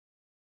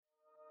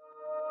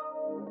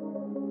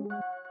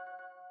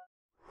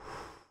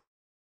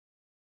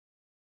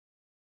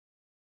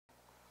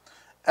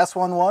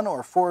S11,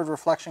 or forward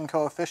reflection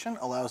coefficient,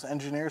 allows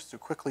engineers to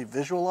quickly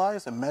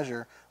visualize and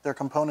measure their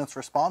component's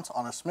response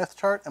on a Smith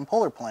chart and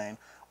polar plane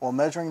while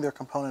measuring their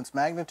component's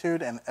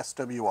magnitude and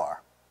SWR.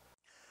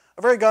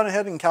 I've already gone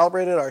ahead and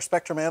calibrated our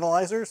spectrum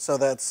analyzer so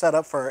that it's set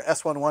up for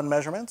S11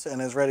 measurements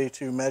and is ready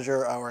to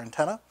measure our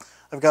antenna.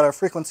 I've got our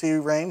frequency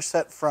range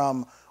set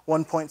from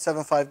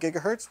 1.75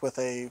 gigahertz with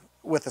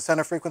a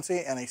center frequency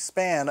and a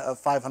span of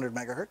 500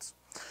 megahertz.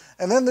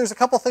 And then there's a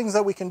couple things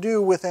that we can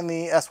do within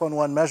the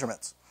S11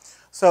 measurements.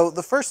 So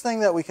the first thing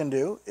that we can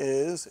do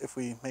is, if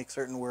we make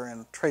certain we're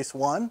in trace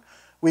 1,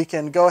 we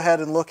can go ahead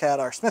and look at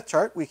our Smith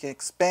chart. We can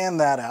expand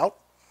that out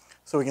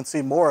so we can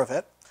see more of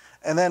it.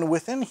 And then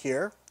within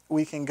here,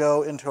 we can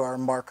go into our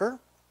marker,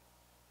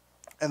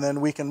 and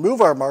then we can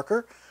move our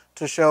marker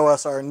to show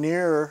us our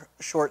near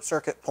short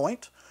circuit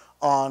point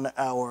on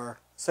our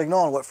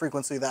signal and what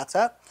frequency that's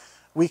at.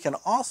 We can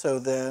also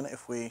then,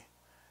 if we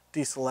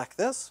deselect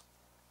this,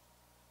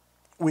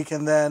 we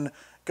can then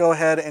go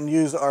ahead and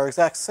use our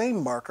exact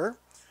same marker.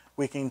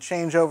 We can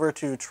change over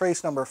to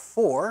trace number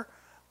 4,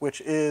 which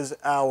is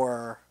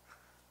our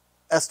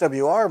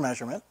SWR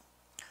measurement,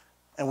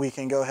 and we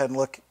can go ahead and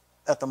look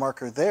at the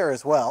marker there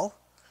as well,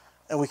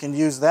 and we can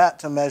use that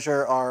to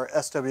measure our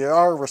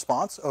SWR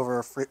response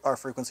over our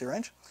frequency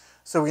range.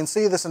 So we can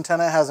see this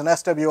antenna has an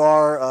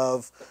SWR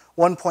of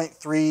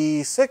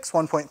 1.36,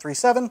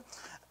 1.37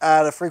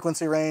 at a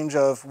frequency range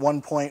of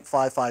 1.55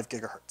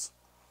 gigahertz.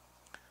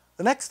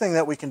 The next thing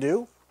that we can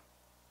do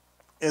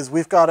is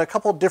we've got a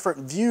couple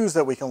different views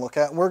that we can look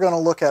at. And we're going to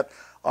look at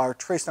our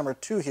trace number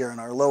 2 here in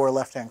our lower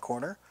left-hand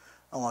corner.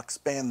 I'll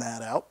expand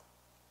that out.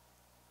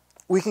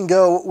 We can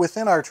go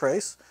within our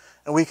trace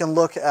and we can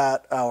look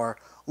at our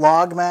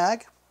log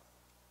mag,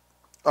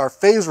 our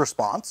phase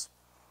response,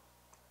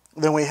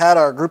 then we had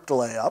our group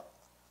delay up,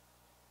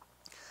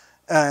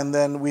 and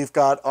then we've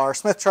got our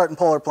Smith chart and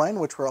polar plane,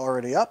 which were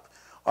already up,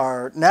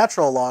 our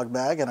natural log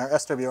mag and our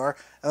SWR,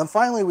 and then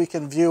finally we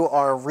can view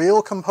our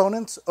real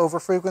components over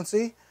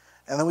frequency,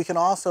 and then we can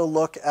also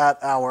look at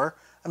our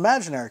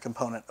imaginary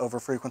component over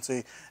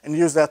frequency and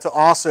use that to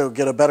also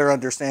get a better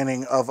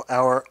understanding of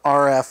our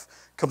RF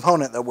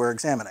component that we're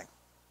examining.